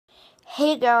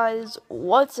Hey guys,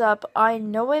 what's up? I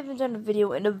know I haven't done a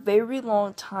video in a very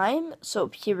long time,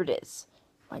 so here it is.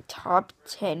 My top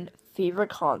 10 favorite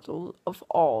consoles of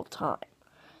all time.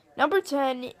 Number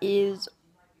 10 is,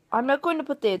 I'm not going to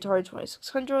put the Atari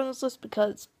 2600 on this list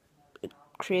because it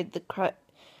created the crash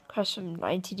from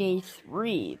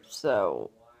 1983, so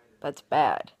that's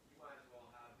bad.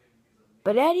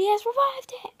 But Eddie has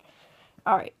revived it!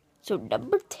 Alright, so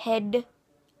number 10,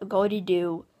 I'm going to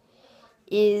do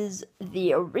is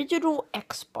the original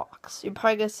Xbox. You're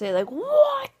probably gonna say, like,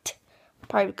 what?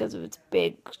 Probably because of its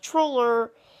big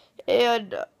controller,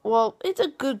 and, well, it's a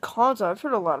good console. I've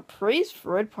heard a lot of praise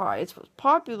for it. Probably its most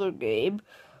popular game,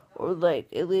 or, like,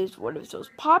 at least one of its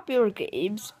most popular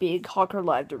games, being Conquer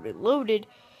Live the Reloaded.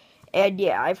 And,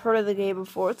 yeah, I've heard of the game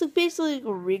before. It's, like, basically like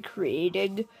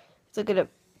recreating. It's a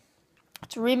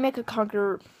remake of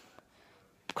Conquer's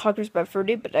Bad Fur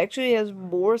Day, but actually has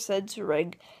more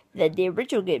censoring than the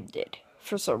original game did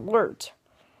for some words.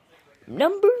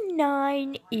 Number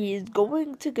 9 is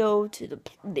going to go to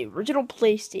the original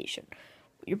PlayStation.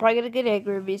 You're probably gonna get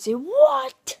angry at me and say,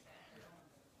 "What?"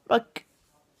 Like,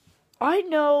 I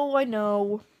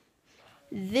know.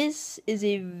 This is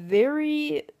a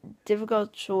very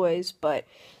difficult choice, but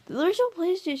the original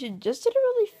PlayStation just didn't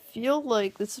really feel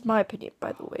like. This is my opinion,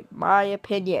 by the way. My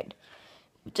opinion.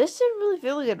 Just didn't really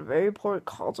feel like a very important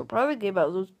console. Probably the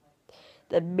game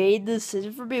that made the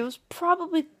decision for me was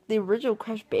probably the original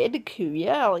Crash Bandicoot.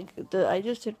 Yeah, I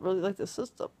just didn't really like the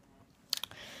system.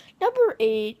 Number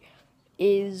 8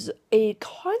 is a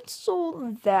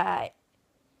console that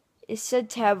is said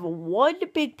to have one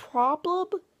big problem,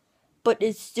 but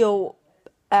is still,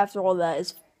 after all that,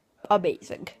 is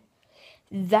amazing.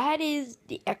 That is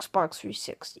the Xbox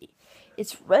 360.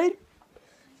 It's Red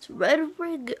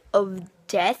Ring of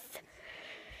Death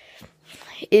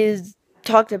is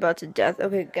talked about to death.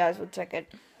 Okay, guys, 1 second.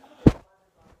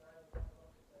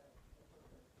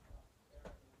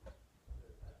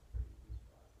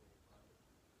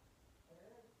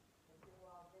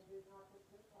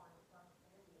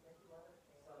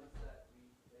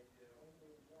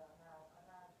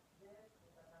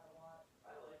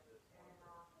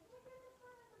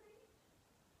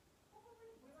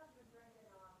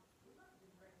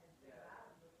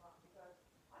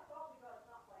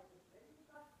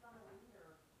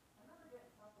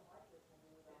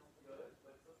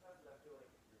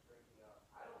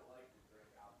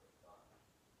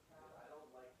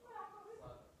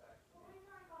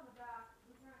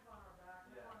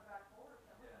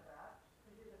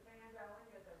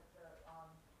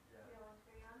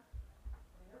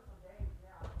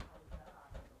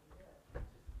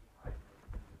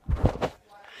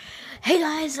 Hey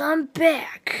guys, I'm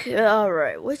back.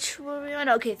 Alright, which were we on?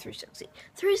 Okay, 360.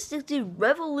 360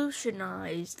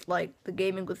 revolutionized, like, the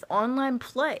gaming with online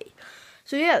play.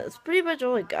 So yeah, that's pretty much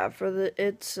all I got for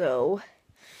it, so...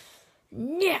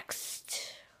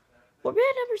 Next! What we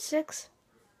at number 6?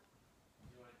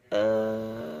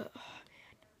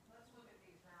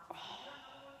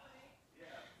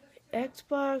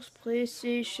 Xbox,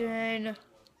 PlayStation...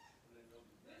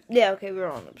 Yeah, okay, we're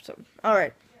on number 7.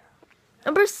 Alright.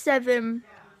 Number 7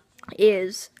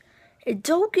 is... And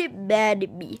don't get mad at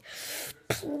me.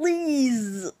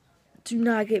 Please do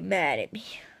not get mad at me.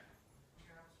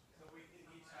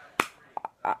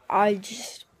 I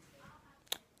just...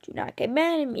 Do not get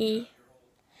mad at me.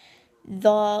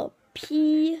 The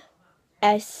PS2.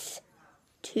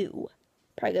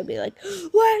 Probably gonna be like,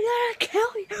 we're gonna kill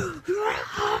you.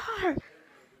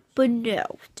 But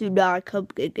no, do not come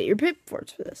and get your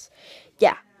pitchforks for this.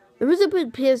 Yeah, there was a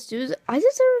big PS2s. I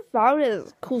just never found it as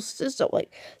a cool system.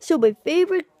 Like, so my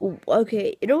favorite.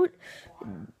 Okay, you know what?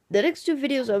 The next 2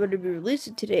 videos I'm going to be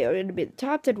releasing today are going to be the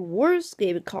top 10 worst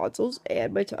gaming consoles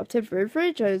and my top 10 favorite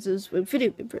franchises with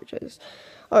video game franchises.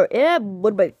 Alright, and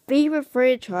one of my favorite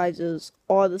franchises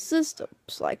on the system,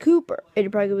 Sly Cooper. And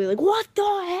you're probably going to be like, what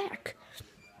the heck?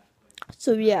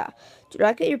 So yeah, do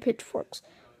not get your pitchforks.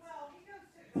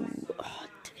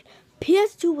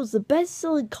 PS2 was the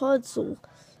best-selling console,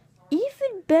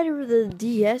 even better than the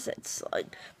DS. It's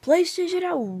like PlayStation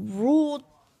outruled,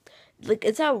 like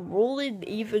it's outruling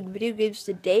even video games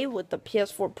today with the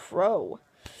PS4 Pro.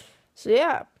 So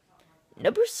yeah,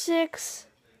 number 6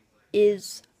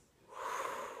 is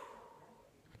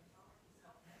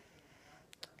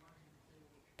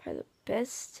probably the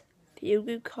best video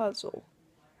game console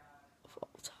of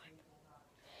all time.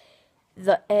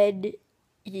 The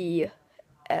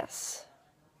NES.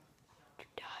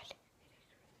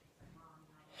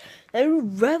 That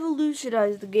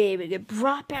revolutionized the game and it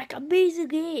brought back amazing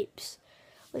games.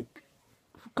 Like,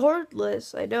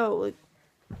 regardless, I know, like,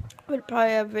 I would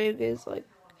probably have video games like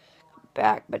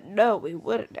back, but no, we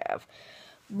wouldn't have.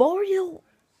 Mario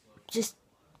just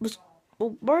was,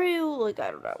 well, Mario, like,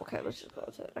 I don't know. Okay, let's just go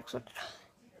to the next one.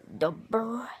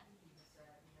 Number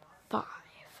 5.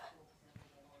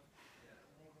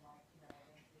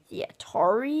 The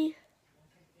Atari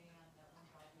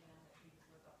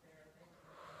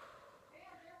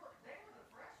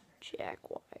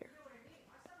Jaguar.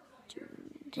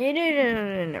 No,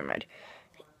 never mind.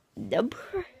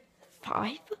 Number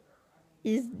 5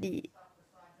 is the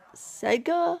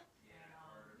Sega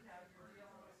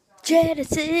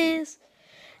Genesis.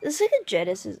 The Sega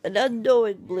Genesis, and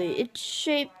unknowingly, it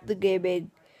shaped the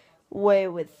gaming way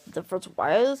with the first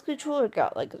wireless controller. It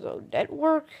got like its own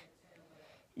network.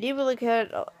 It even like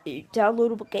had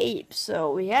downloadable games.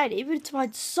 So we had even to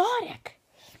find Sonic.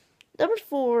 Number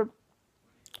 4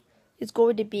 is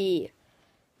going to be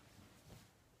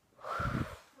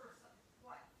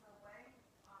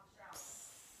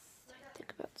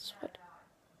think about this one.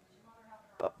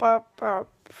 Probably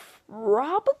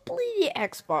the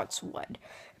Xbox One.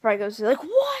 Probably goes like,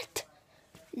 what?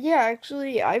 Yeah,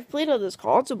 actually, I've played on this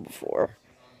console before.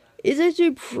 It's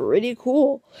actually pretty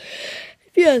cool,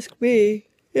 if you ask me.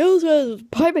 It also has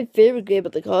probably my favorite game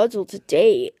of the console to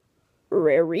date,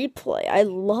 Rare Replay. I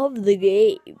love the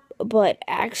game, but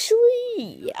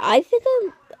actually, I think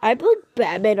I played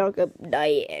Batman Arkham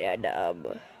Knight and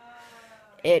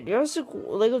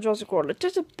Lego Jurassic World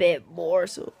just a bit more.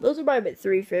 So those are my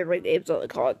 3 favorite games on the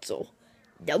console.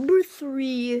 Number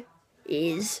 3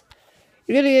 is,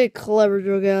 you're gonna get a clever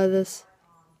joke out of this.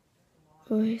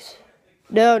 Wait.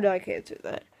 No, I can't do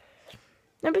that.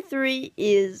 Number 3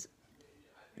 is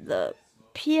the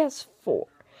PS4.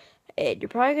 And you're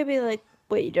probably gonna be like,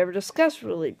 wait, you never discussed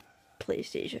really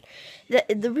PlayStation.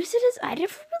 The reason is I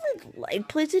never really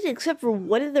liked PlayStation except for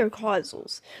one of their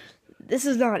consoles. This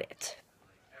is not it.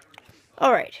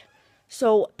 Alright.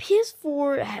 So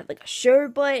PS4 had like a share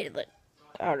button, like,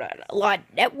 I don't know, a lot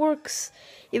of networks.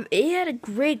 It had a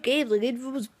great game, like it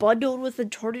was bundled with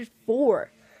Uncharted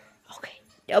 4. Okay,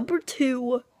 number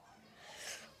 2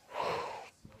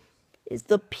 is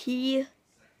the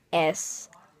PS3.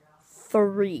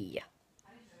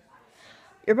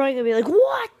 You're probably gonna be like,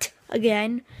 what?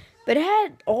 Again. But it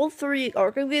had all 3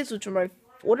 Arkham games, which are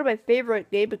one of my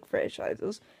favorite gaming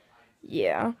franchises.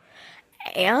 Yeah.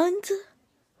 And,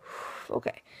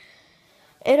 okay.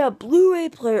 And a Blu-ray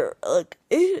player, like,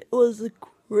 it was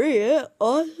great,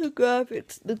 awesome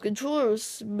graphics. The controller was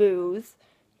smooth.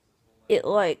 It,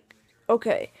 like,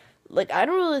 okay. Like, I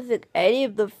don't really think any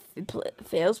of the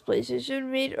fails PlayStation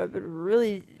made have been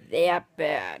really that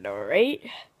bad, alright?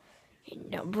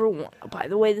 Number 1. Oh, by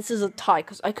the way, this is a tie,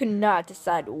 because I could not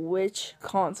decide which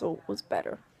console was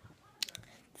better.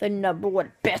 The number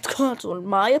 1 best console, in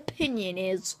my opinion,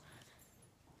 is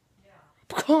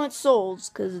consoles,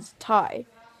 because it's a tie.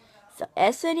 The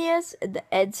SNES and the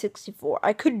N64.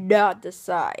 I could not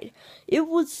decide. It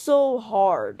was so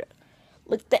hard.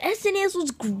 Like, the SNES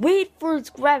was great for its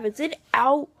graphics. It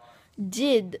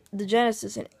outdid the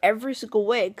Genesis in every single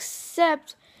way,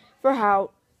 except for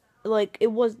how, like,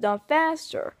 it was not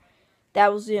faster.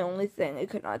 That was the only thing it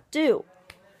could not do.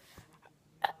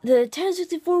 The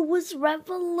N64 was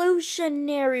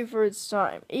revolutionary for its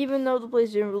time. Even though the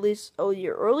PlayStation released a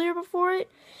year earlier before it,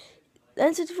 the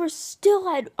N64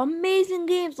 still had amazing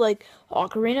games like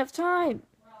Ocarina of Time,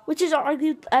 which is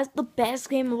argued as the best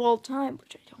game of all time,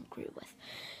 which I don't agree with.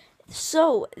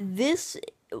 So, this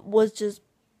was just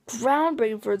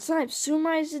groundbreaking for its time. Super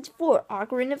Mario 64,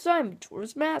 Ocarina of Time,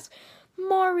 Majora's Mask,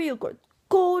 Mario Kart,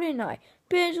 GoldenEye,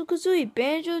 Banjo-Kazooie,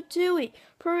 Banjo-Tooie,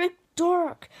 Perfect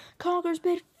Dark, Conker's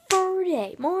Bad Fur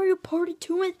Day, Mario Party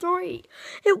 2 and 3.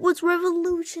 It was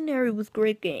revolutionary with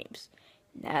great games.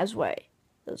 And that's why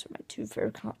those are my 2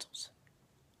 favorite consoles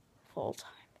of all time.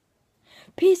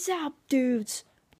 Peace out, dudes.